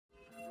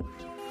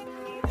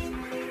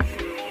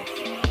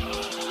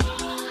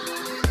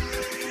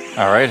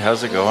Alright,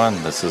 how's it going?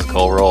 This is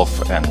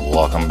Kolrolf, and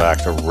welcome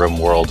back to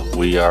RimWorld.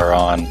 We are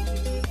on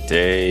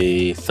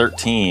day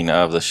 13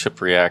 of the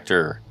ship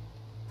reactor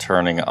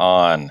turning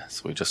on.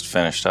 So we just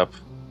finished up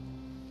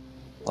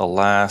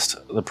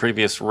the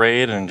previous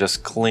raid and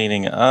just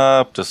cleaning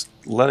up, just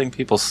letting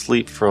people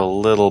sleep for a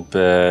little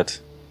bit.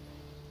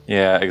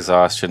 Yeah,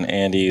 exhaustion.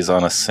 Andy's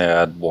on a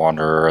sad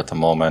wanderer at the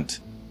moment.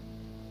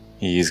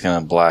 He's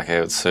gonna black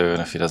out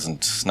soon if he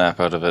doesn't snap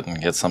out of it and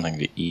get something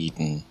to eat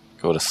and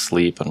go to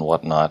sleep and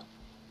whatnot.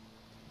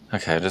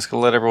 Okay, I'm just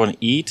gonna let everyone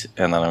eat,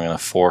 and then I'm gonna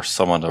force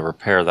someone to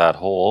repair that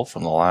hole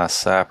from the last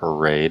sapper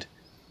raid.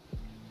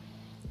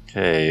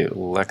 Okay,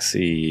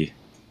 Lexi,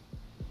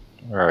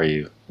 where are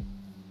you?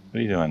 What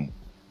are you doing?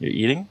 You're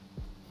eating?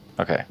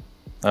 Okay.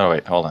 Oh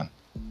wait, hold on.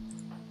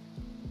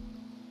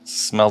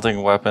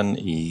 Smelting weapon,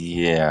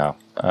 yeah.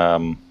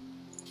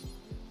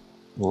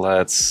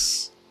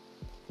 Let's...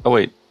 Oh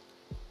wait.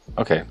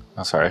 Okay,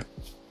 I'm sorry.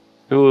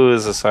 Who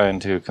is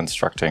assigned to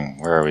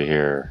constructing? Where are we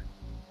here?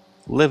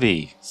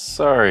 Livy.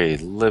 Sorry,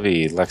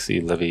 Livy.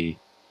 Lexi, Livy.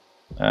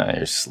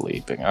 You're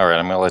sleeping. Alright,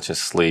 I'm gonna let you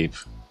sleep.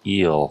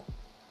 Eel.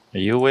 Are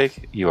you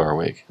awake? You are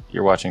awake.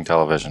 You're watching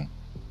television.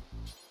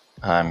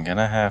 I'm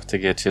gonna have to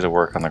get you to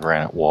work on the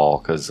granite wall,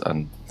 because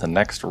the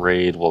next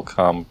raid will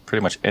come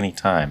pretty much any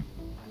time.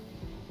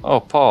 Oh,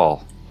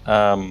 Paul.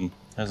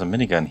 There's a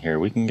minigun here.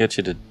 We can get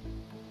you to...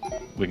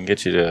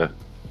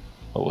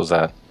 What was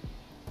that?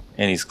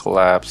 And he's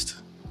collapsed.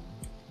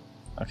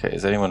 Okay,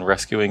 is anyone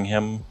rescuing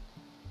him?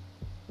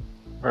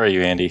 Where are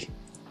you, Andy?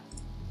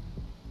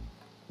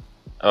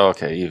 Oh,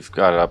 okay, you've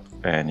got it up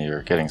and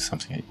you're getting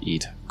something to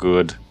eat.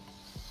 Good.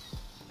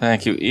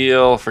 Thank you,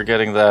 Eel, for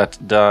getting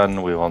that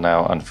done. We will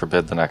now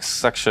unforbid the next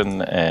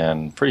section,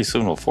 and pretty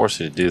soon we'll force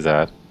you to do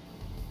that.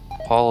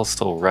 Paul is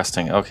still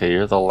resting. Okay,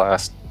 you're the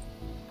last...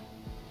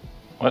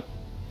 What?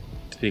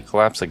 Did he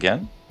collapse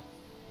again?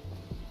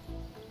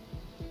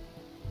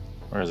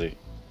 Where is he?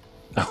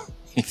 Oh,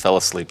 he fell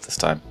asleep this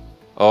time.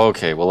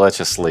 Okay, we'll let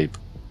you sleep.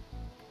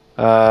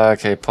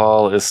 Okay,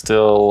 Paul is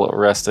still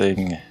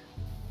resting.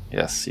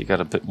 Yes, you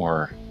got a bit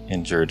more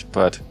injured,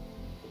 but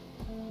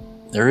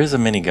there is a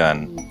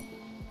minigun.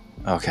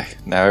 Okay,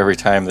 now every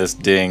time this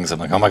dings, I'm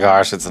like, oh my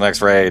gosh, it's the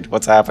next raid.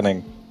 What's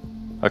happening?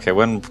 Okay,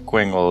 when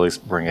Quing will at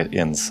least bring it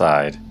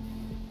inside.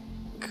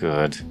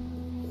 Good.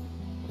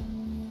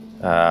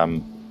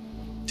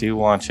 Do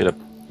want you to...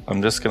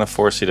 I'm just going to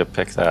force you to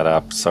pick that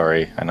up.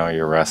 Sorry, I know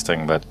you're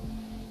resting, but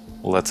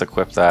let's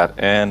equip that.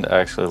 And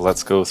actually,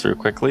 let's go through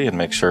quickly and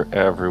make sure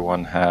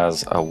everyone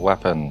has a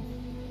weapon.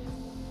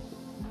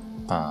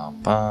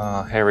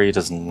 Harry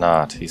does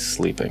not. He's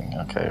sleeping.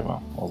 Okay,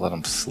 well, we'll let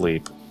him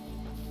sleep.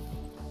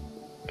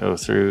 Go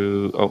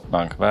through... Oh,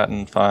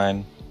 non-combatant,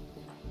 fine.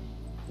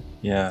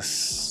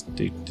 Yes.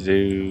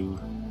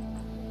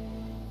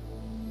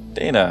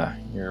 Dayna,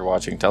 you're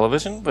watching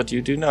television, but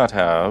you do not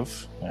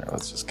have... Here,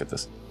 let's just get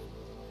this.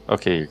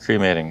 Okay, you're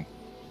cremating.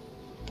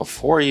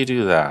 Before you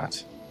do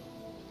that,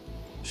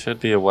 should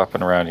be a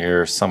weapon around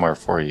here somewhere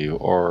for you,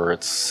 or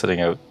it's sitting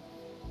out...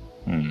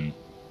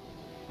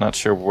 Not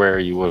sure where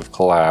you would have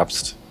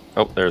collapsed.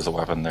 Oh, there's a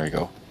weapon. There you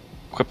go.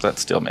 Equip that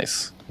steel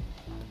mace.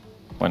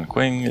 When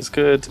Quing is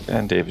good,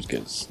 and David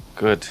is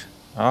good.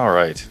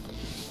 Alright.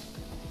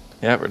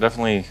 Yeah, we're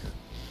definitely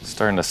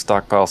starting to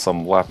stockpile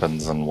some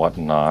weapons and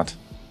whatnot.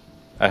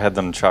 I had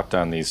them chop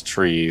down these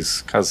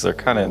trees, because they're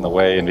kind of in the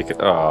way, and we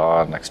could...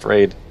 Oh, next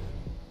raid.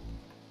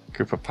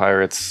 Group of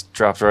pirates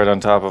dropped right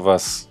on top of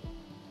us.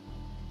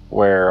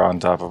 Where on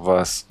top of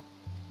us?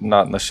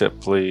 Not in the ship,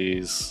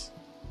 please.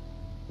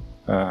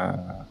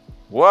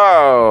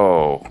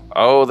 Whoa!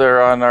 Oh,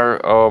 they're on our...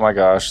 Oh my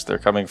gosh, they're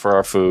coming for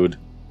our food.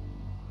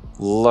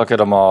 Look at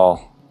them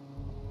all.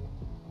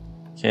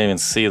 Can't even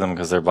see them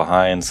because they're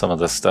behind some of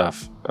this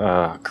stuff.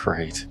 Oh,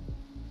 great.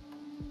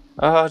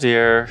 Oh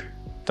dear.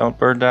 Don't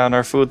burn down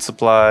our food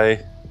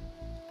supply.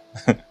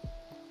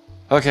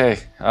 Okay,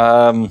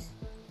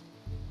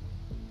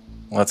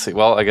 let's see.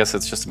 Well, I guess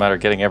it's just a matter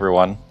of getting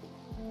everyone.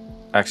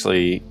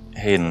 Actually,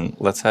 Hayden,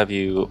 let's have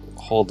you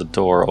hold the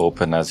door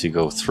open as you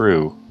go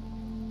through.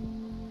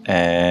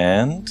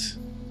 And...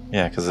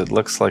 yeah, because it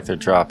looks like they're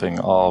dropping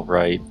all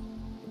right.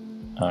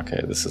 Okay,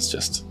 this is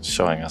just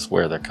showing us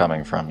where they're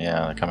coming from.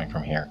 Yeah, they're coming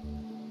from here.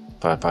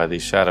 But by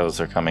these shadows,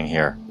 they're coming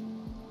here.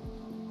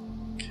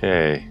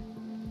 Okay.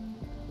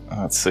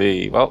 Let's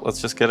see. Well,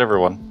 let's just get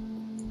everyone.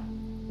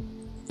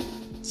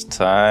 It's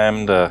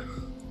time to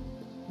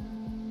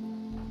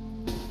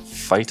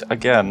fight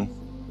again.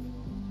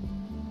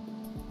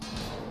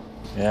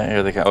 Yeah,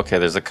 here they go. Okay,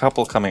 there's a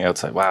couple coming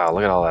outside. Wow,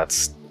 look at all that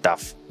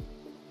stuff.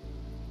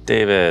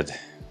 David.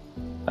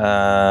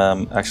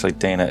 Actually,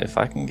 Dayna, if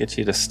I can get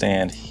you to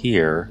stand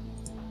here,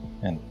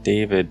 and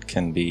David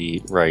can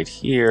be right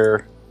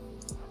here,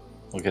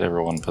 we'll get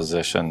everyone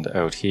positioned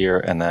out here,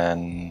 and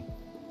then...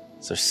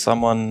 Is there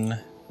someone...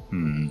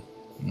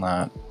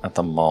 Not at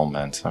the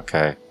moment.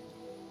 Okay.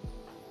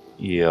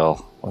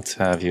 Eel, let's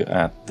have you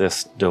at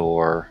this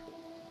door.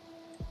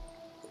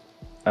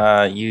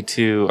 You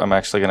two, I'm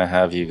actually going to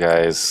have you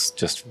guys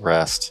just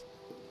rest.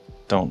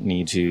 don't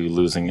need you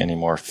losing any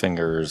more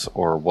fingers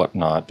or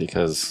whatnot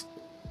because...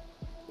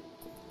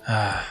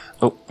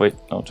 oh, wait,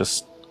 no,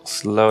 just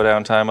slow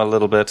down time a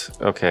little bit.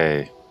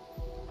 Okay,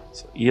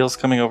 so eel's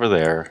coming over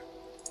there.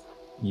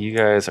 You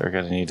guys are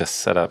going to need to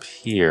set up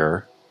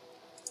here.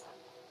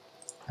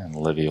 And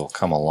Livy will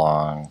come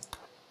along.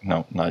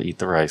 No, not eat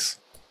the rice.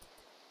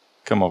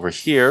 Come over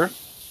here.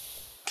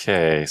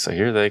 Okay, so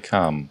here they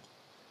come.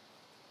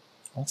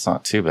 That's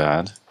not too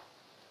bad.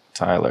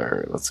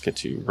 Tyler, let's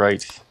get you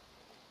right.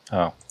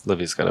 Oh,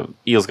 Livy's got to...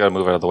 Eel's got to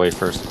move out of the way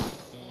first.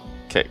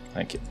 Okay,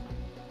 thank you.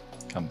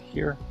 Come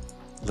here.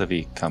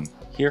 Livy, come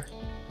here.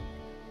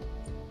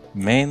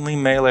 Mainly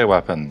melee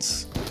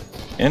weapons.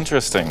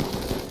 Interesting.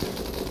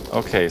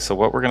 Okay, so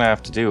what we're going to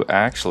have to do,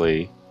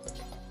 actually,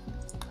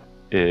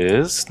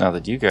 is, now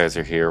that you guys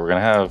are here, we're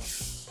going to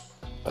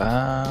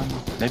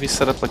have, maybe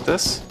set up like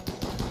this?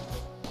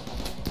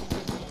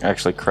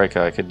 Actually,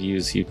 Krika, I could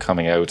use you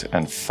coming out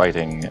and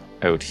fighting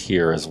out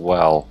here as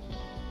well.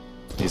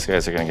 These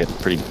guys are going to get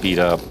pretty beat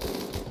up.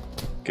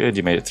 Good,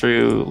 you made it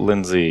through.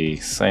 Lindsay,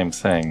 same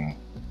thing.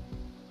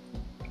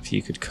 If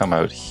you could come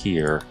out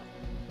here.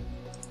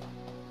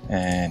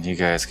 And you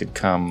guys could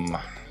come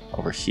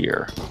over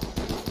here.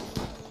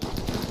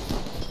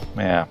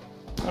 Yeah.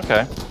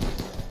 Okay.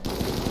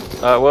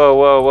 Whoa,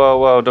 whoa, whoa,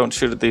 whoa. Don't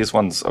shoot at these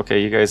ones.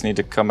 Okay, you guys need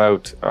to come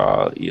out.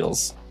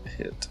 Eels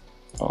hit.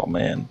 Oh,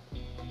 man.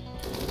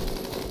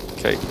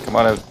 Okay, come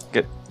on out.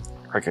 Get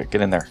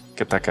in there.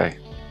 Get that guy.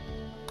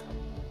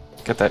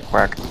 Get that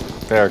quack.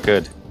 There,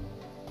 good.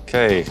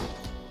 Okay.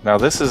 Now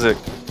this is a...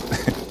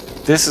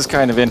 this is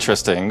kind of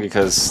interesting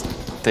because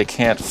they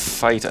can't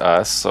fight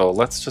us, so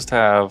let's just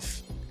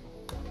have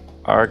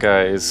our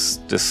guys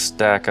just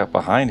stack up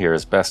behind here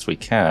as best we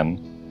can.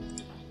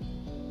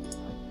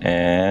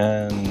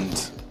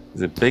 And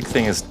the big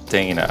thing is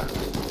Dayna.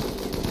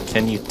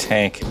 Can you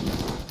tank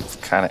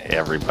kind of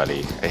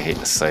everybody? I hate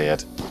to say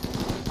it.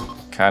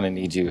 Kind of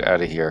need you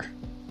out of here.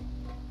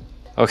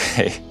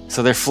 Okay,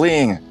 so they're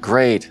fleeing.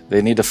 Great.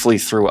 They need to flee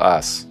through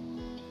us.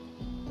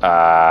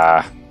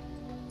 I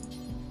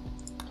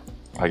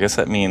guess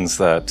that means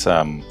that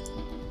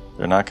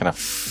they're not going to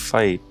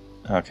fight.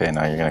 Okay,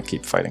 now you're going to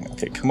keep fighting.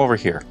 Okay, come over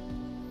here.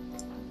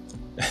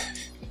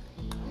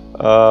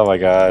 Oh my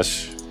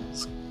gosh.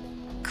 It's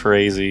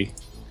crazy.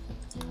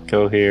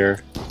 Go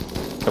here.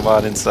 Come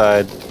on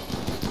inside.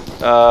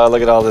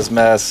 Look at all this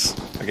mess.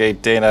 Okay,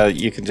 Dayna,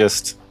 you can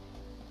just...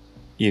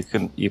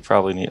 You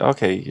probably need...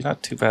 Okay, you're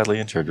not too badly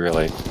injured,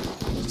 really.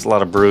 There's a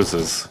lot of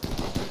bruises.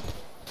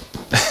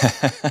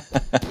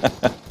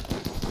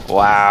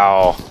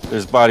 Wow.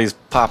 There's bodies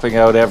popping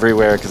out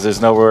everywhere because there's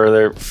nowhere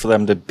there for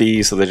them to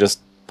be, so they just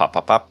pop,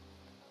 pop, pop.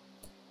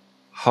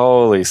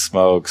 Holy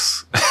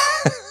smokes.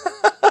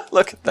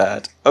 Look at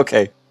that.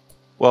 Okay.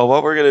 Well,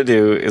 what we're going to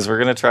do is we're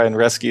going to try and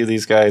rescue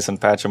these guys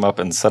and patch them up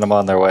and send them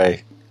on their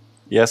way.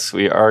 Yes,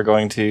 we are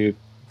going to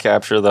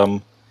capture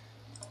them.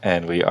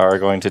 And we are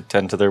going to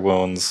tend to their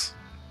wounds.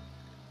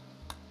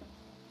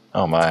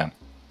 Oh man.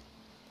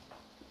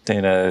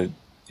 Dayna,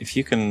 if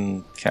you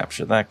can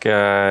capture that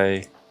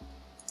guy...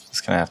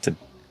 Just gonna have to...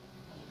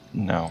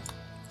 No.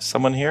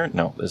 Someone here?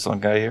 No, there's one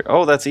guy here.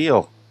 Oh, that's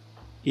Eel!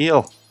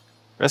 Eel!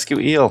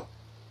 Rescue Eel!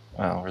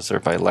 Well,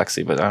 reserved by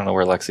Lexi, but I don't know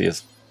where Lexi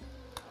is.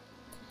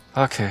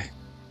 Okay.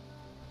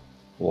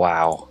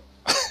 Wow.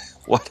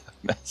 What a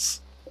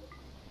mess.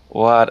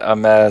 What a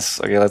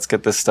mess. Okay, let's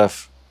get this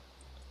stuff.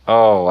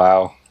 Oh,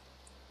 wow.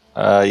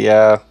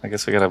 Yeah, I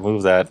guess we gotta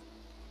move that.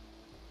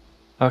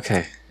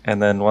 Okay,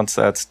 and then once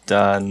that's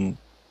done,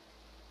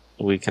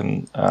 we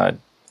can,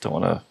 don't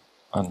wanna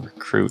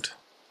unrecruit.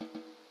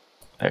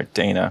 There,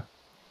 Dayna.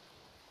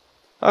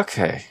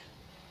 Okay.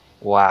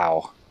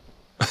 Wow.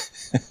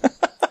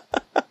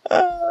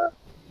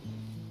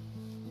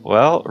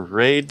 Well,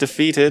 raid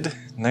defeated.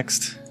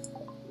 Next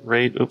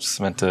raid, oops,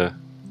 meant to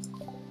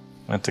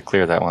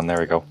clear that one, there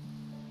we go.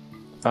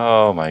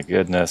 Oh my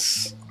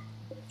goodness.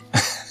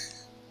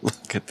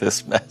 Look at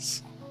this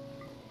mess.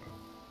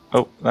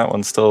 Oh, that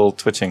one's still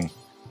twitching.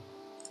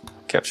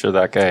 Capture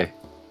that guy.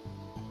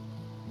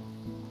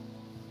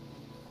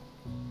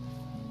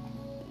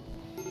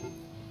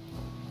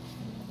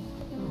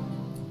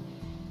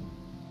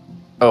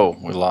 Oh,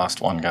 we lost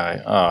one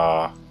guy.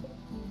 Ah.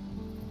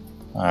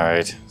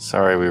 Alright,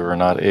 sorry we were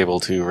not able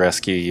to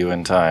rescue you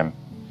in time.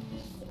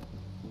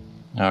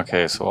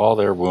 Okay, so all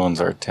their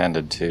wounds are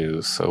tended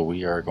to, so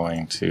we are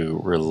going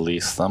to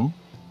release them.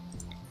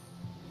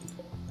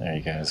 There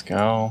you guys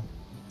go.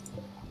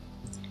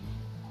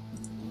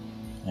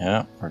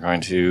 Yeah, we're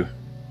going to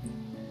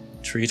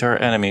treat our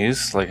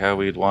enemies like how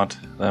we'd want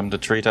them to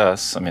treat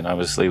us. I mean,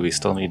 obviously we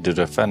still need to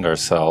defend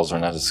ourselves. We're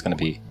not just going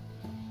to be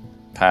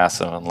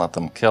passive and let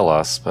them kill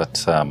us,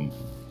 but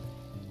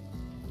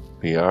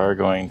we are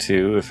going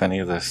to, if any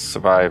of the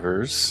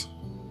survivors,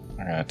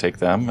 we're going to take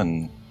them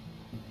and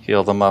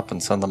heal them up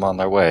and send them on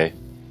their way.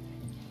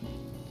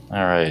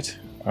 Alright,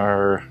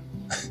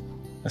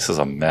 this is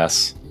a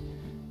mess.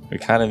 We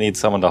kind of need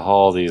someone to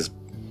haul these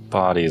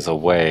bodies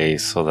away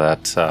so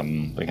that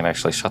we can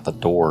actually shut the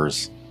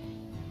doors.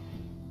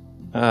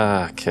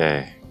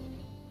 Okay.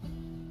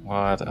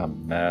 What a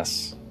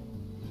mess.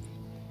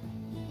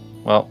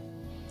 Well,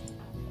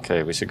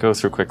 okay, we should go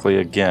through quickly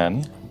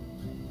again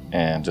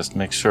and just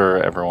make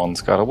sure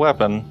everyone's got a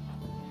weapon,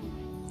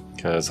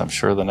 because I'm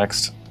sure the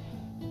next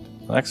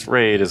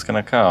raid is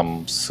going to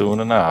come soon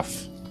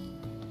enough.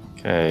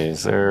 Okay,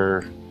 is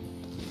there...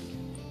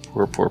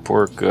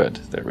 Poor, good.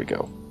 There we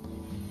go.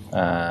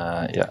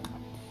 Yeah,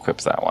 equip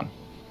that one.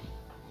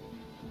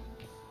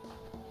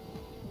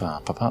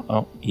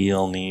 Oh,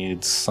 Eel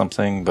needs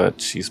something,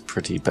 but she's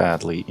pretty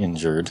badly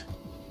injured.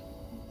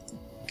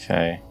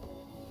 Okay.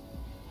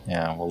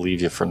 Yeah, we'll leave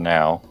you for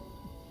now.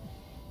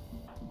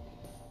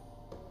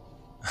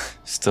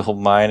 Still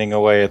mining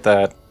away at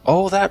that.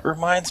 Oh, that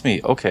reminds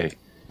me. Okay.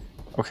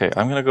 Okay,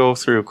 I'm gonna go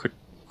through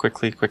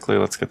quickly.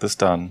 Let's get this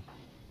done.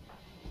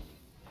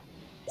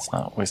 Let's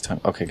not waste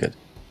time. Okay, good.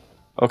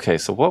 Okay,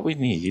 so what we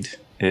need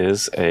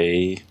is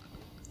a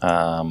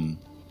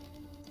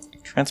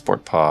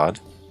transport pod,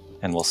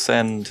 and we'll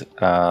send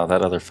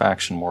that other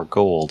faction more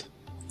gold.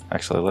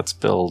 Actually, let's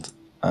build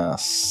a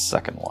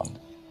second one.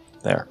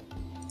 There.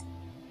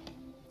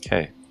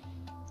 Okay.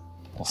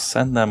 We'll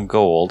send them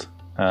gold.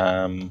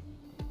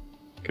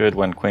 Good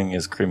when Quing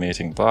is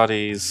cremating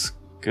bodies.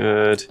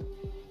 Good.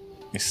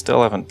 We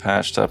still haven't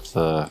patched up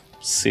the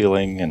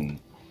ceiling and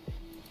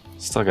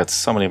still got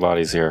so many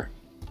bodies here.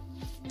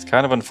 It's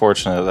kind of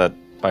unfortunate that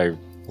by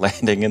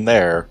landing in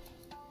there,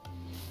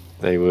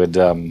 they would,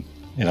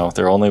 you know,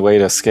 their only way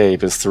to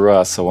escape is through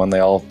us. So when they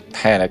all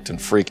panicked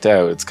and freaked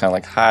out, it's kind of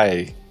like,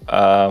 hi,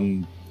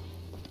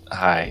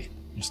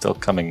 you're still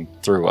coming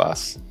through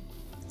us.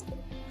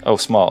 Oh,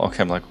 small.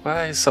 Okay, I'm like,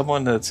 why is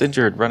someone that's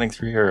injured running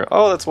through here?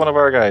 Oh, that's one of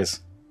our guys.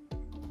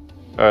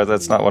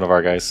 That's not one of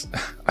our guys.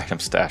 Item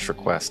stash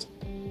request.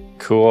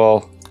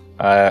 Cool.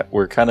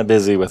 We're kind of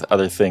busy with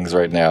other things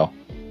right now.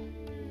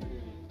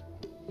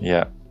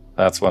 Yeah,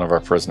 that's one of our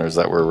prisoners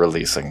that we're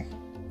releasing.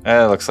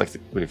 It looks like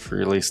we've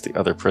released the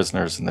other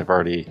prisoners and they've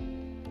already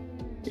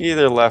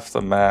either left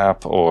the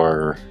map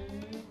or...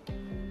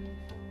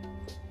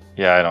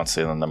 Yeah, I don't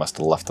see them. They must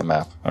have left the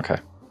map. Okay.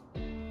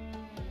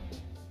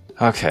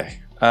 Okay.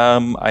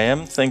 I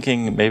am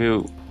thinking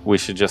maybe we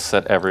should just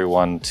set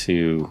everyone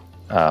to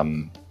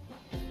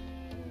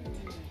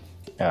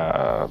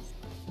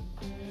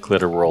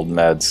glitterworld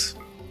meds,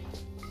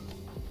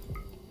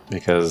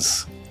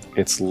 because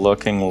it's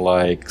looking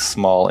like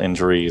small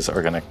injuries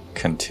are going to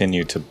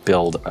continue to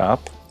build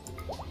up.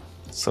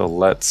 So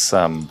let's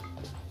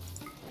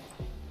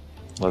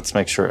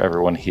make sure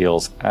everyone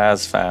heals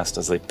as fast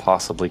as they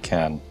possibly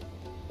can,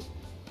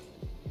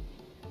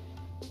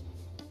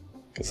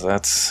 because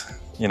that's,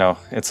 you know,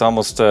 it's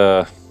almost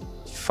a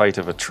fight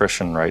of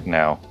attrition right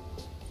now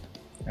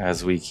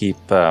as we keep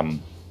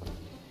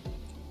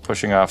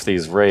pushing off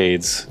these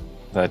raids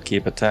that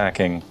keep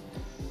attacking.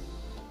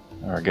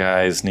 Our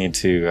guys need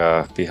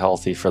to be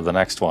healthy for the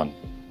next one.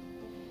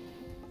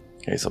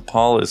 Okay, so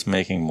Paul is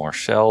making more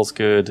shells.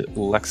 Good.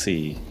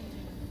 Lexi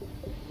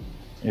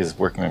is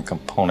working on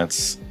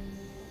components.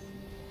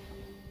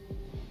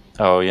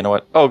 Oh, you know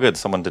what? Oh, good.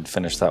 Someone did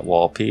finish that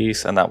wall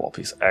piece and that wall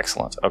piece.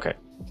 Excellent. Okay.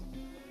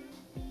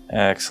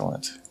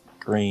 Excellent.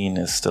 Green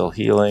is still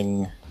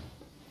healing.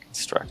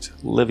 Construct.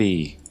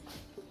 Livy,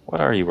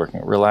 what are you working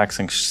at?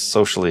 Relaxing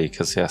socially,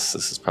 because yes,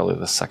 this is probably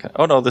the second.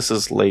 Oh no, this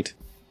is late.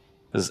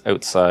 This is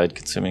outside,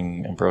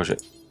 consuming ambrosia.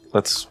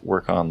 Let's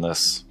work on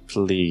this,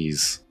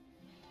 please.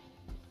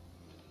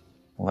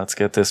 Let's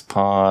get this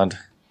pod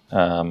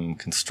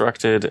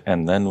constructed,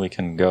 and then we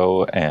can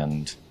go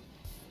and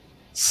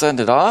send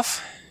it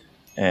off.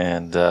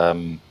 And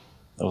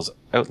those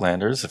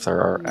Outlanders, if there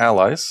are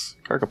allies.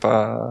 Cargo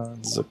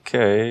pods,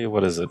 okay,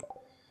 what is it?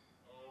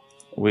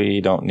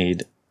 We don't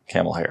need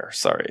camel hair,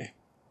 sorry.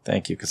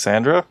 Thank you,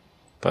 Cassandra,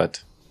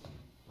 but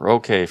we're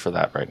okay for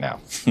that right now.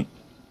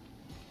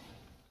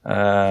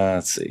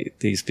 Let's see,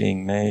 these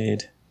being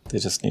made, they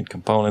just need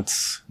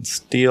components and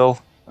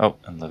steel. Oh,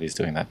 and Livy's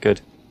doing that,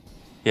 good.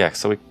 Yeah,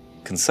 so we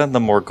can send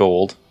them more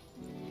gold,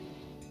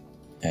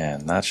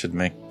 and that should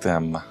make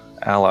them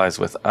allies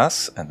with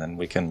us, and then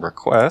we can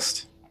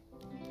request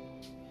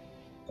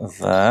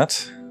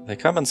that they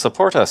come and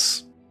support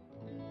us.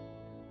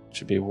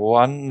 Should be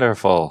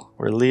wonderful.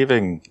 We're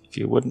leaving. If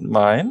you wouldn't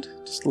mind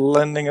just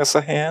lending us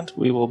a hand,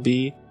 we will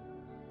be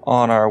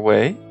on our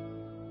way.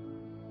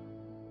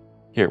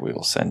 Here, we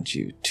will send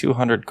you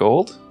 200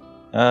 gold.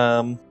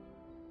 Anything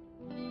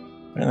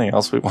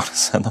else we want to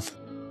send them?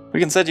 We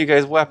can send you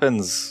guys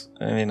weapons.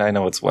 I mean, I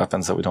know it's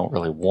weapons that we don't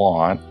really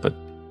want, but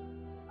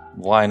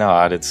why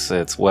not?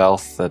 It's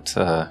wealth that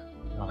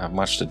we don't have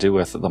much to do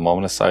with at the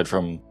moment, aside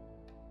from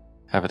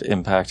have it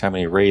impact how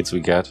many raids we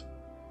get.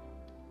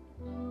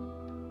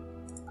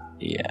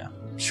 Yeah,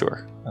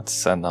 sure. Let's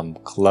send them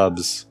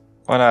clubs.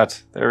 Why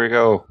not? There we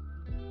go.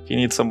 If you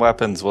need some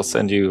weapons, we'll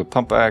send you a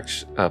pump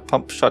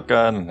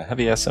shotgun and a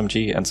heavy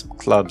SMG and some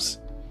clubs.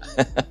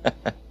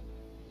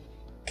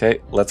 Okay,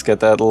 let's get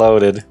that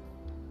loaded.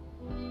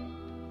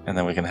 And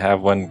then we can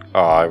have one.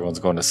 Oh, everyone's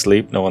going to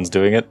sleep. No one's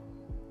doing it.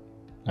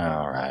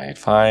 Alright,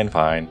 fine.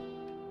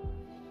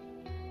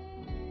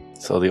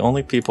 So the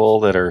only people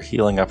that are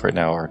healing up right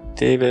now are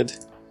David,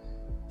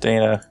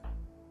 Dayna,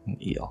 and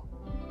Eel.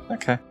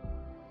 Okay.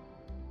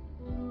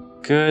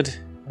 Good.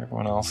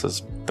 Everyone else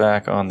is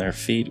back on their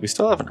feet. We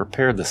still haven't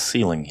repaired the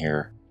ceiling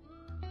here,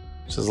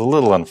 which is a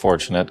little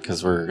unfortunate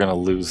because we're going to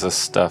lose this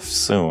stuff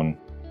soon.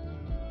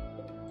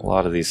 A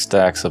lot of these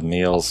stacks of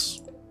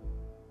meals.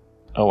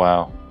 Oh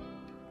wow.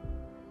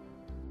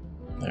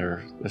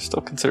 They're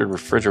still considered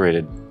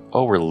refrigerated.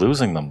 Oh, we're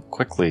losing them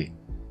quickly.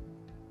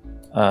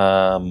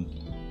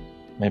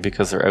 Maybe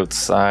because they're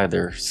outside,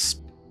 they're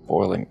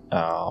spoiling.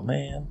 Oh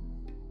man.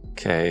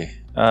 Okay.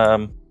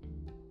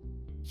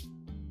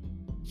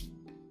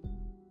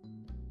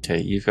 Okay,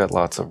 you've got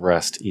lots of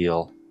rest,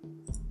 Eel.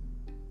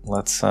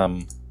 Let's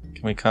can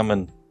we come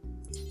and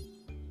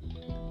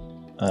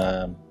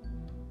can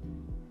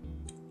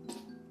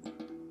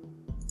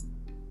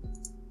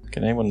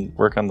anyone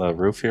work on the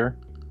roof here?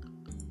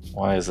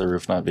 Why is the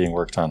roof not being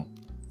worked on?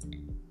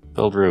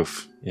 Build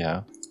roof,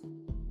 yeah.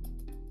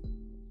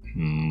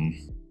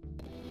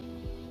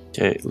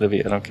 Okay,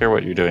 Livy, I don't care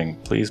what you're doing.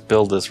 Please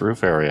build this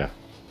roof area.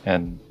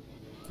 And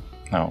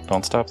no,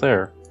 don't stop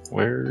there.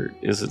 Where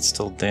is it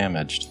still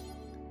damaged?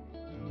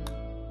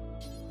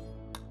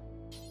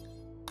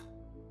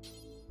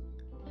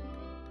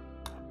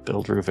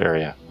 Build roof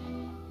area.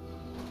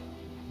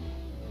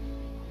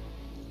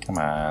 Come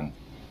on.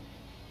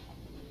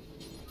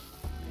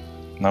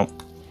 Nope.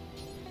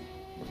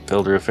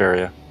 Build roof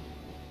area.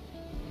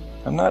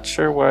 I'm not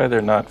sure why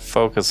they're not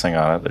focusing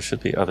on it. There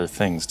should be other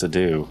things to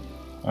do.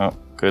 Oh,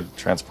 good.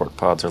 Transport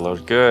pods are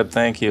loaded. Good.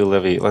 Thank you,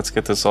 Livy. Let's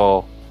get this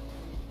all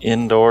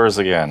indoors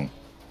again.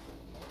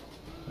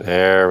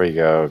 There we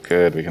go.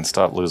 Good. We can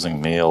stop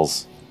losing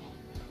meals.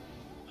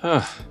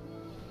 That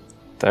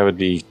would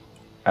be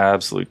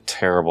absolutely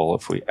terrible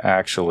if we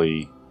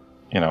actually,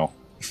 you know,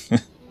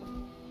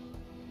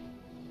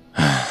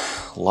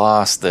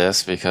 lost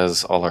this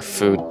because all our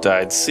food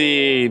died.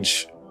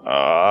 Siege!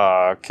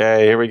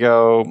 Okay, here we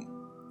go.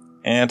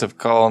 Aunt of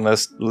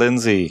colonist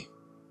Lindsay.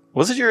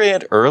 Was it your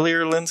aunt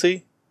earlier,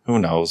 Lindsay? Who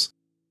knows?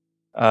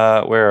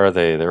 Where are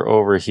they? They're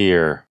over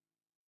here.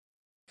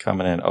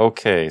 Coming in.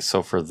 Okay,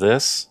 so for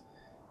this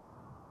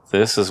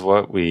is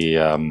what we,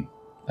 a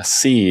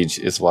siege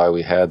is why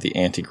we had the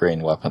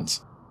anti-grain weapons.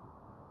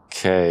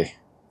 Okay.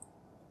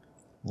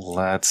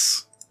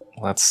 Let's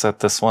set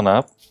this one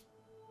up.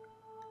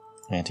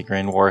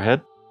 Anti-grain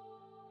warhead.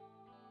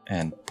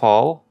 And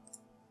Paul,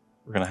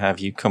 we're going to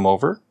have you come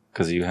over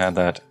because you had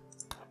that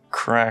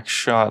crack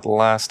shot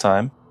last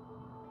time.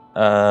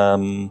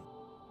 We're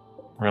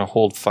going to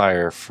hold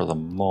fire for the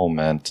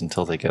moment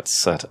until they get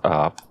set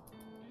up.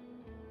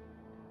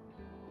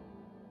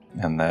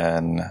 And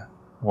then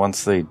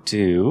once they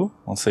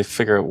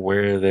figure out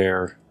where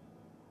they're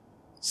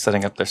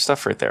setting up their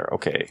stuff right there.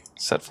 Okay,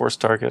 set force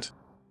target.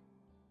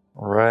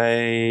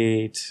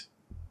 Right.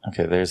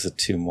 Okay, there's the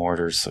 2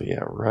 mortars. So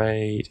yeah,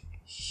 right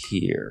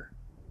here.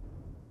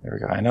 There we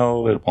go. I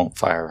know it won't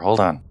fire. Hold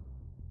on.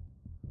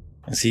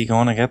 Is he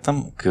going to get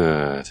them?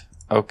 Good.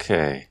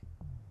 Okay.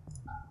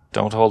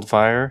 Don't hold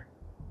fire.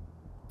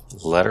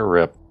 Let her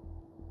rip.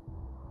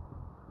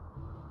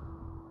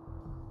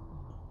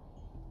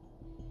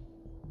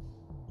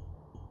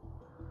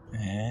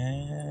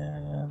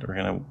 And we're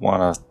going to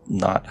want to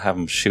not have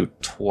him shoot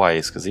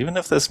twice, because even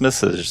if this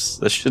misses,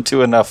 this should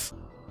do enough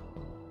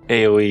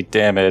AoE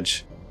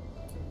damage.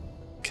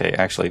 Okay,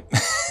 actually.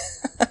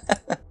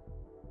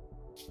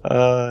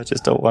 I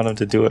just don't want him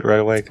to do it right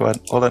away. Come on,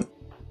 hold on.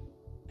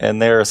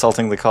 And they're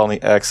assaulting the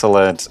colony.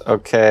 Excellent.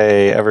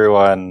 Okay,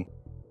 everyone.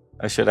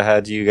 I should have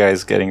had you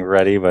guys getting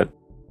ready, but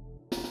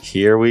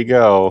here we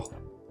go.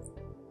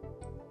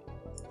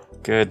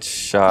 Good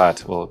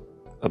shot. We'll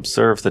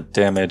observe the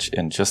damage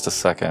in just a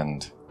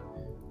second.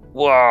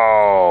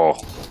 Whoa!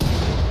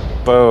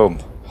 Boom.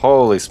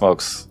 Holy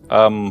smokes.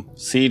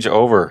 Siege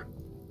over.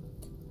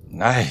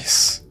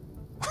 Nice.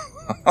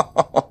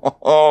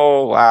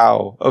 Oh,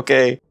 wow.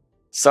 Okay.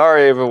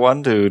 Sorry,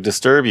 everyone, to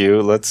disturb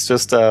you. Let's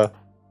just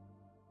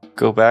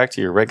go back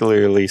to your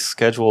regularly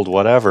scheduled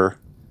whatever.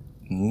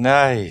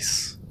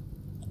 Nice.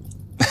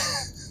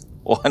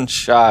 One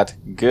shot.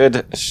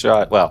 Good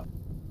shot. Well,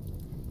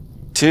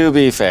 to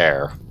be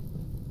fair,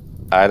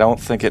 I don't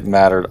think it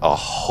mattered a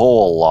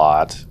whole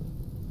lot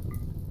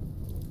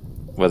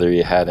whether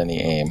you had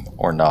any aim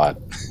or not.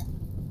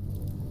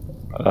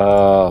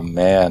 Oh,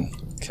 man.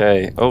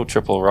 Okay. Oh,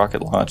 triple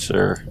rocket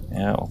launcher.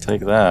 Yeah, I'll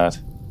take that.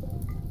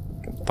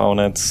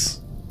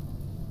 Components.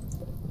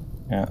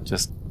 Yeah,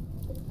 just...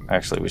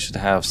 Actually, we should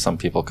have some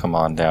people come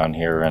on down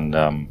here and,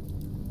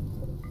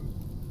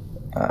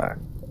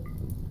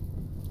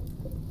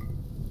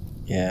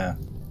 yeah.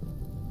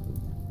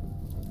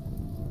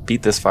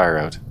 Beat this fire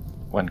out.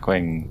 When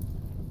Quing...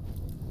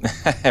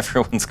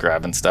 Everyone's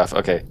grabbing stuff.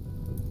 Okay.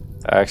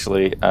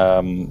 Actually, I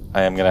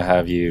am gonna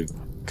have you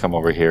come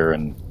over here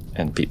and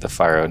beat the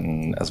fire out,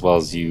 and as well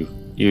as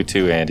you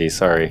too, Andy.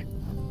 Sorry.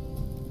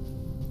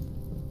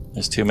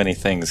 There's too many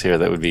things here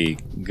that would be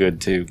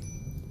good to...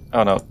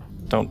 Oh no,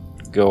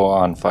 don't go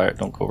on fire.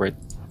 Don't go right...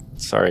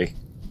 Sorry.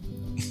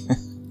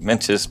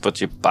 Menches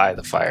put you by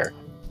the fire.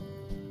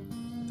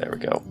 There we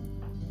go.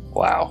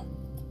 Wow.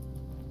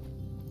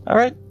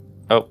 Alright.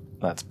 Oh,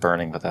 that's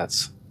burning, but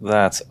that's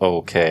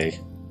okay.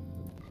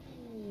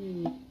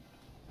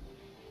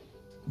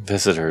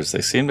 Visitors.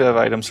 They seem to have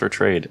items for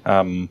trade.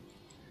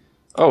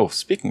 Oh,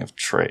 speaking of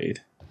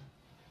trade.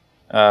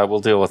 We'll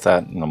deal with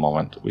that in a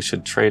moment. We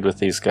should trade with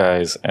these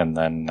guys and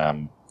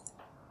then,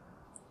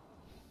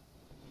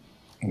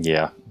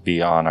 yeah,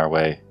 be on our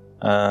way.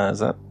 Is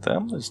that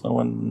them? There's no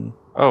one...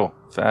 Oh,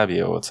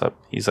 Fabio, what's up?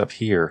 He's up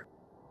here.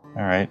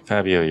 Alright,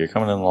 Fabio, you're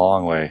coming in a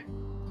long way.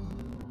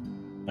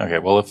 Okay,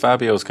 well, if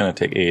Fabio's going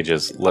to take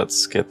ages,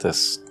 let's get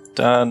this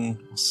done.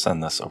 We'll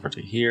send this over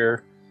to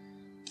here.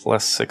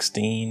 Plus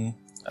 16.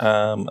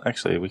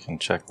 Actually, we can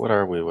check. What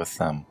are we with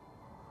them?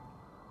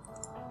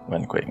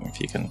 Windquake,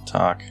 if you can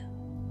talk.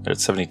 They're at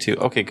 72.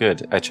 Okay,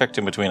 good. I checked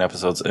in between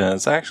episodes, and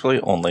it's actually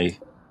only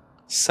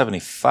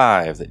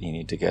 75 that you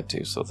need to get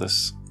to, so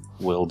this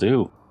will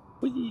do.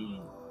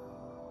 Whee!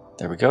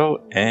 There we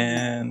go,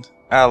 and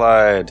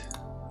allied!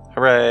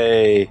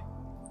 Hooray!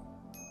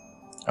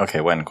 Okay,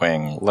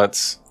 Wenquing,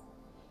 let's...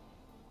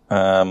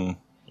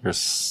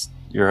 That's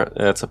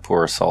a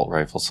poor assault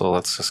rifle, so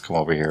let's just come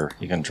over here.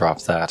 You can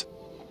drop that.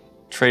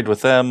 Trade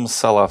with them,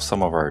 sell off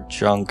some of our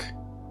junk,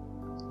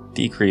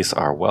 decrease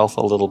our wealth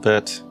a little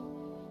bit.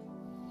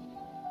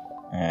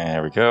 And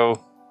there we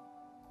go.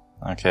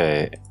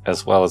 Okay,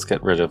 as well as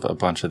get rid of a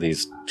bunch of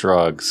these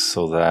drugs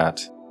so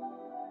that,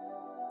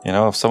 you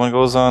know, if someone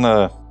goes on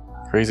a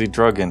crazy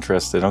drug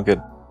interest, they don't get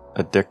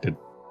addicted.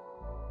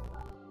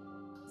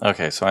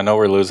 Okay, so I know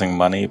we're losing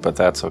money, but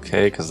that's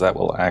okay, because that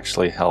will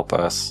actually help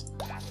us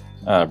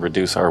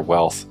reduce our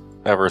wealth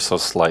ever so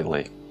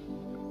slightly.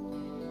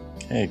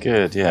 Okay,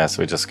 good. Yeah,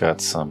 so we just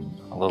got a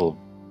little...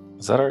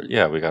 Is that our...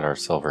 Yeah, we got our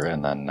silver,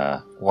 and then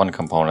one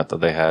component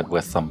that they had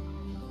with them.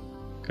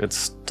 Good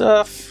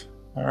stuff.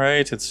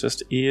 Alright, it's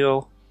just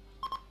eel.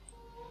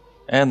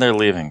 And they're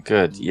leaving.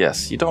 Good.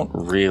 Yes, you don't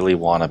really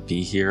want to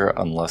be here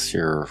unless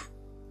you're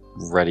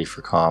ready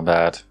for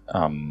combat.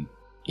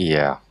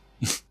 Yeah.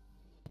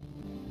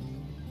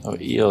 Oh,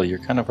 eel, you're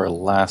kind of our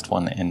last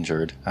one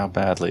injured. How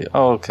badly?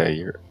 Oh, okay,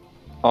 you're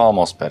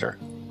almost better.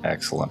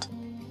 Excellent.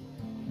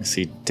 I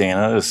see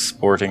Dayna is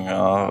sporting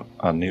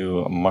a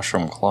new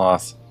mushroom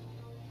cloth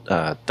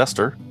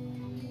duster.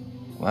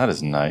 Well, that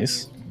is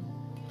nice.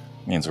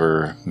 Means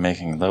we're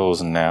making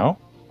those now.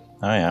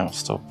 Oh yeah, we'll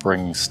still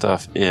bring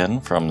stuff in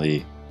from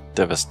the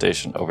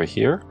devastation over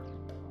here.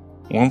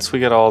 Once we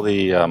get all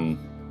the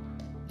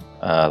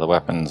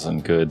weapons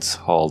and goods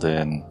hauled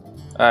in...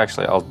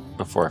 Actually,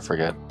 before I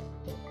forget,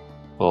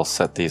 we'll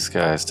set these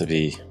guys to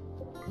be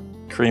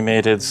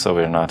cremated so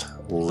we're not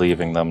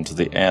leaving them to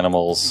the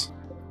animals.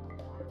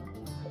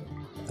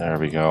 There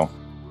we go.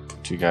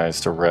 Put you guys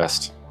to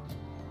rest.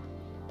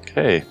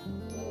 Okay.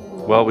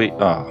 Well,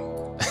 oh.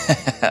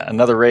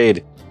 Another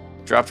raid.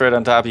 Dropped right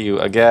on top of you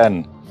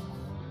again.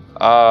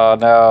 Oh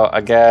no,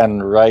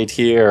 again, right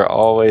here.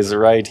 Always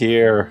right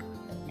here.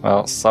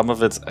 Well, some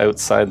of it's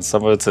outside and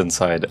some of it's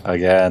inside.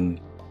 Again.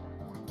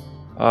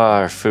 Oh,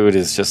 our food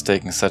is just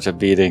taking such a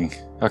beating.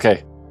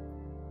 Okay.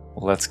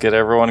 Let's get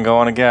everyone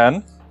going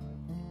again.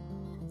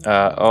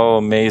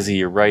 Oh, Maisie,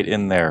 you're right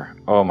in there.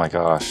 Oh my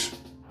gosh.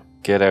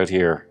 Get out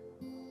here.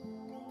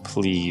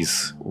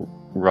 Please.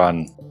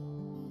 Run.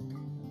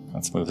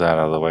 Let's move that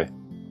out of the way.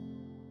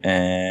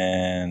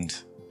 And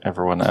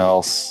everyone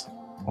else.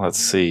 Let's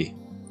see.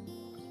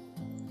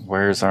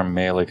 Where's our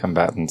melee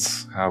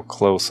combatants? How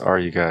close are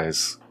you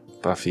guys?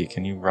 Buffy,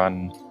 can you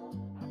run?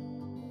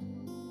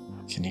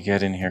 Can you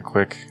get in here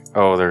quick?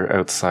 Oh, they're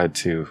outside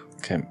too.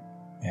 Okay.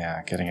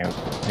 Yeah, getting out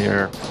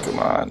here. Come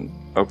on.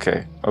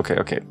 Okay.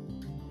 Okay.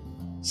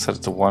 Set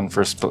it to 1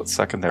 for a split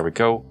second. There we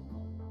go.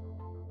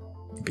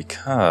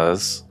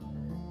 Because...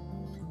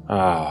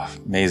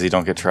 Maisie,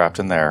 don't get trapped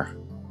in there.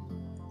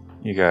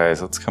 You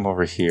guys, let's come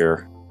over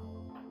here.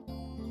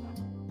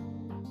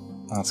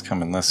 Let's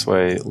come in this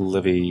way.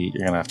 Livy,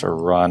 you're gonna have to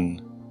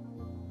run.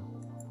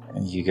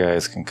 And you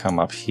guys can come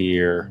up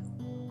here.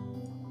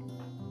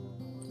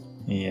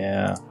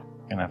 Yeah.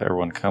 Gonna have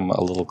everyone come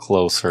a little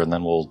closer and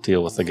then we'll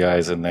deal with the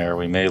guys in there.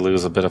 We may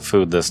lose a bit of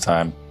food this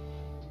time.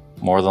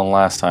 More than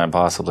last time,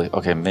 possibly.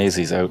 Okay,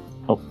 Maisie's out.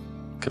 Oh,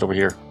 get over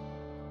here.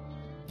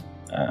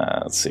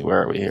 Let's see,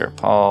 where are we here?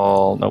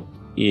 Paul, nope.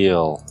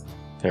 Eel.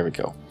 There we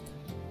go.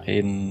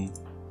 Hayden.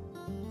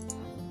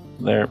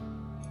 There.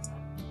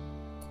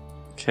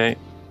 Okay.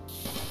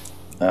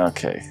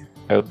 Okay.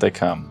 Out they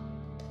come.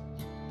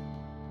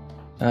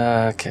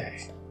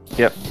 Okay.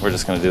 Yep, we're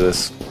just gonna do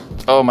this.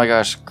 Oh my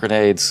gosh,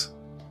 grenades.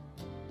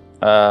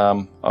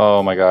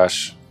 Oh my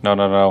gosh.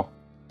 No.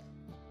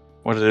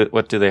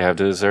 What do they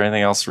have? Is there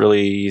anything else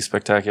really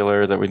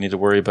spectacular that we need to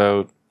worry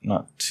about?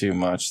 Not too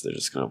much. They're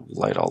just gonna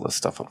light all this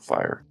stuff on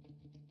fire.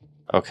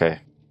 Okay.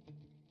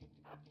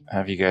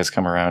 Have you guys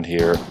come around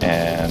here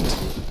and...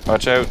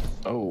 Watch out!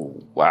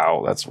 Oh,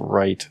 wow, that's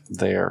right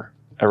there.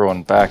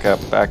 Everyone back up.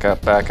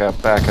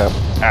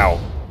 Ow!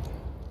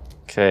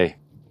 Okay.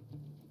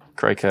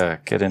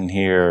 Krika, get in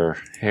here.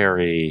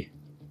 Harry.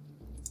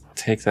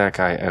 take that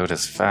guy out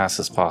as fast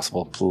as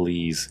possible,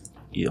 please.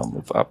 Eel,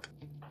 move up.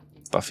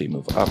 Buffy,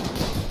 move up.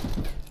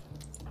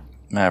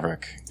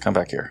 Maverick, come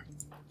back here.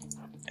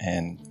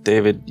 And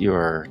David,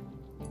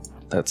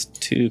 that's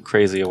too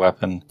crazy a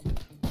weapon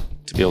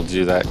to be able to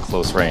do that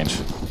close range.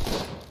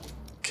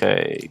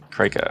 Okay,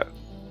 Krika,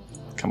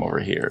 come over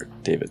here.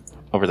 David,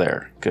 over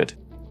there. Good.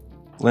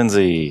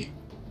 Lindsay.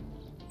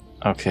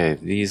 Okay,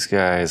 these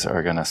guys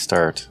are gonna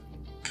start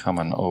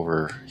coming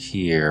over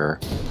here.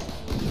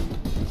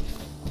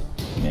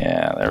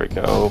 Yeah, there we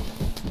go.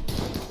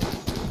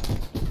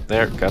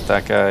 There, got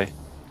that guy.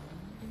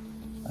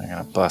 I'm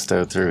gonna bust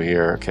out through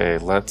here. Okay,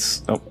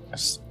 let's... Oh,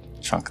 there's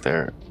a chunk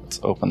there. Let's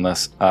open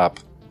this up.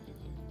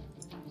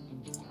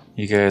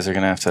 You guys are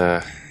gonna have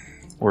to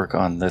work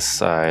on this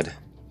side.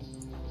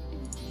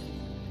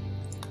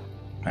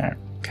 There,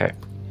 okay.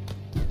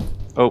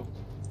 Oh.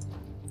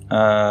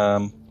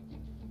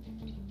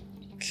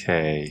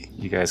 Okay,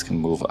 you guys can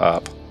move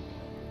up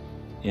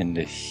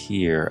into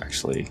here,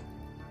 actually.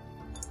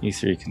 You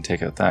three can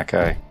take out that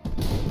guy.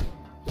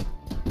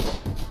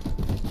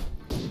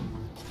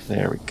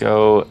 There we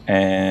go,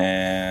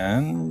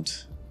 and...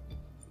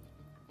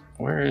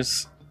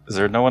 Is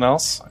there no one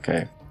else?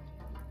 Okay.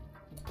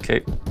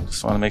 Okay,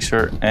 just want to make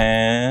sure,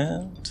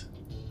 and...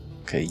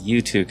 Okay,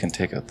 you two can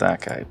take out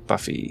that guy.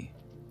 Buffy,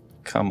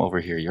 come over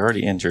here. You're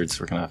already injured,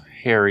 so we're gonna have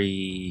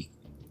Harry...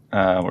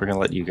 we're gonna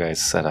let you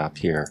guys set up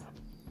here.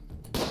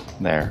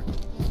 There.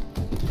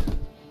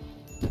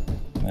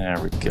 There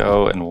we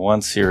go, and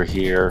once you're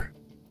here...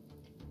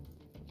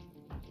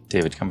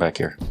 David, come back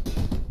here.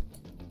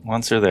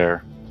 Once you're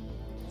there,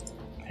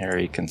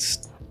 Harry can...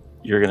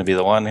 You're gonna be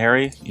the one,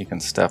 Harry. You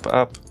can step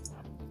up.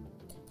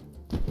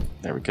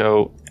 There we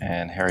go,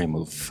 and Harry,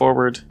 move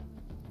forward.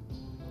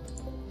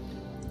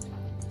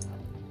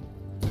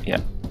 Yeah,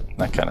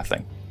 that kind of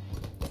thing.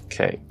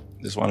 Okay,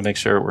 just want to make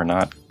sure we're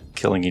not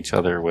killing each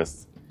other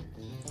with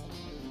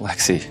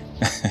Lexi.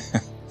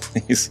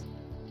 Please.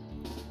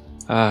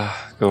 Go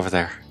over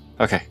there.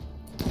 Okay.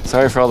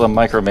 Sorry for all the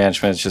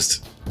micromanagement, it's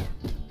just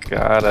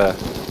want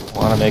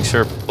to make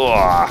sure.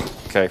 Ugh.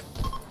 Okay.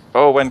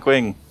 Oh,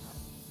 Wenqing.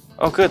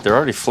 Oh, good, they're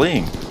already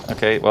fleeing.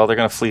 Okay, well, they're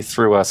going to flee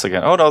through us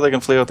again. Oh, no, they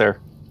can flee out there.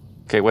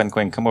 Okay,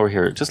 Wenqing, come over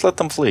here. Just let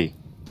them flee.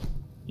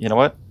 You know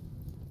what?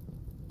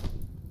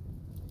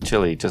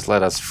 Chili, just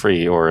let us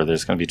free or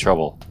there's going to be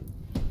trouble.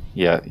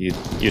 Yeah, you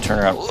turn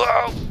around.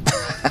 Whoa!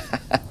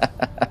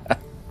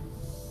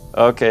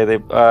 Okay,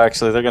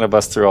 actually they're going to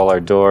bust through all our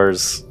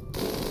doors.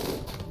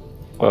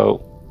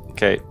 Whoa.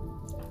 Okay.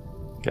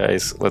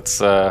 Guys,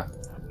 let's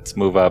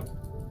move up.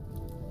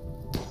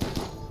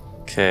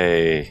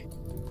 Okay.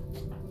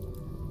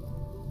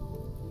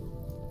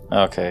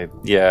 Okay,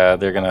 yeah,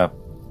 they're going to...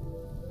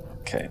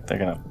 Okay, they're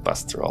going to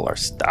bust through all our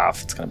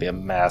stuff. It's going to be a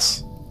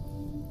mess.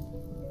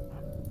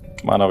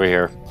 Come on over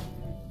here.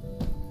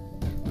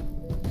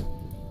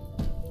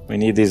 We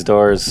need these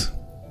doors.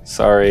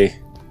 Sorry.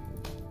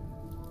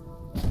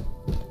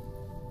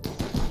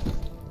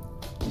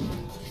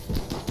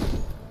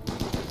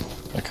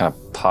 They're kind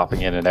of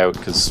popping in and out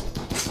because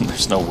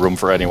there's no room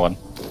for anyone.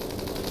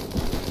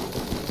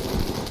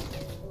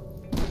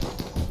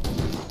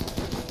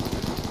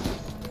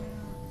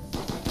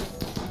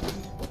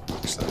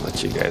 Actually, I'll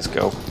let you guys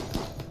go.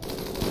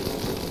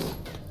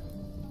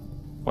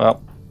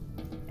 Well,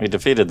 we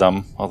defeated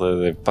them, although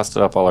they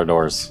busted up all our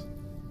doors.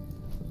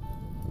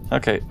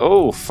 Okay.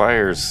 Oh,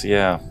 fires.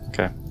 Yeah.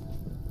 Okay.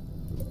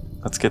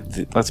 Let's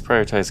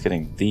prioritize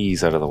getting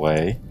these out of the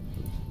way.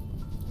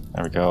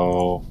 There we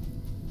go.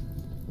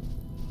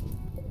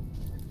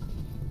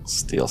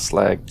 Steel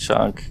slag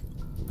chunk.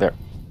 There.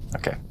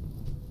 Okay.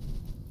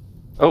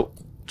 Oh,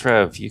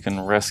 Trev, you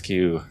can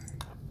rescue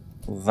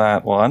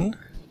that one.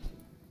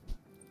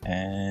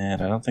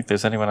 And I don't think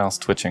there's anyone else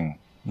twitching.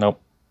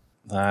 Nope.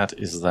 That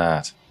is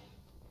that.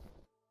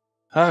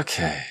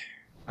 Okay.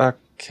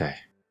 Okay.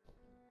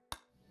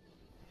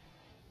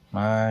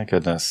 My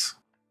goodness.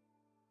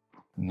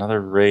 Another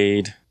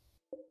raid.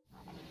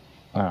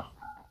 Oh.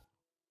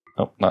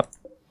 Oh, not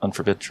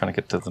unforbid, trying to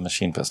get to the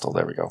machine pistol.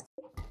 There we go.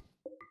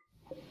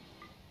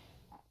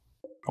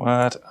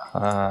 What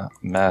a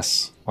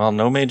mess. Well,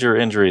 no major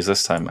injuries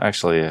this time.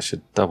 Actually, I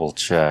should double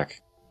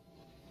check.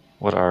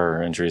 What are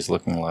our injuries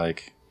looking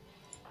like?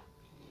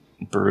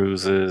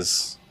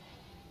 Bruises.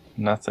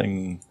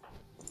 Nothing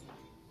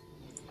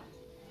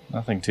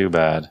too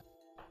bad.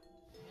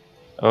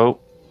 Oh,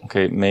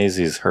 okay,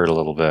 Maisie's hurt a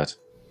little bit.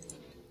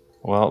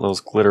 Well,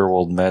 those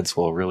glitterworld meds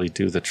will really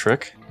do the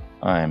trick,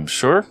 I'm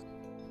sure.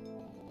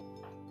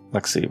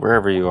 Lexi,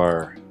 wherever you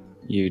are,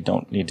 you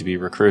don't need to be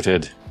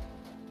recruited.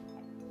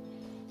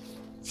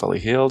 Fully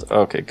healed?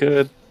 Okay,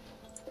 good.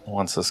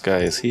 Once this guy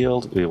is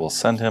healed, we will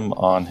send him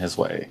on his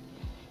way.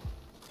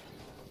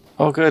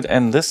 Oh, good,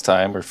 and this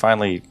time we're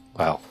finally,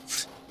 well,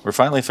 we're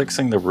finally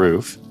fixing the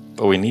roof,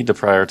 but we need to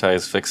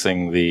prioritize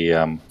fixing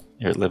the,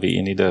 here, Livy,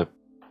 you need to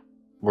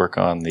work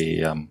on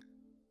the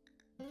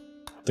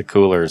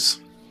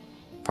coolers.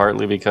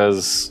 Partly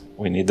because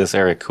we need this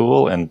area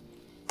cool, and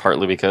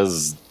partly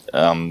because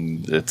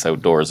it's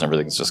outdoors and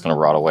everything's just going to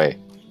rot away.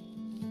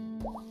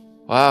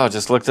 Wow,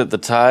 just looked at the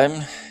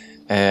time,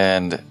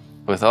 and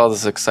with all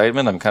this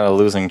excitement, I'm kind of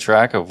losing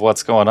track of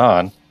what's going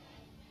on.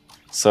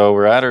 So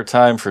we're at our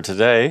time for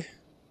today.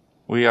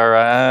 We are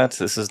at,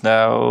 this is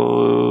now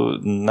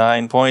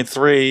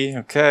 9.3,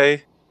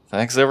 okay.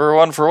 Thanks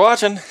everyone for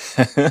watching.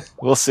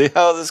 We'll see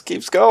how this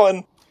keeps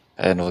going.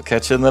 And we'll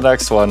catch you in the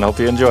next one. Hope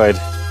you enjoyed.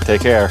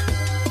 Take care.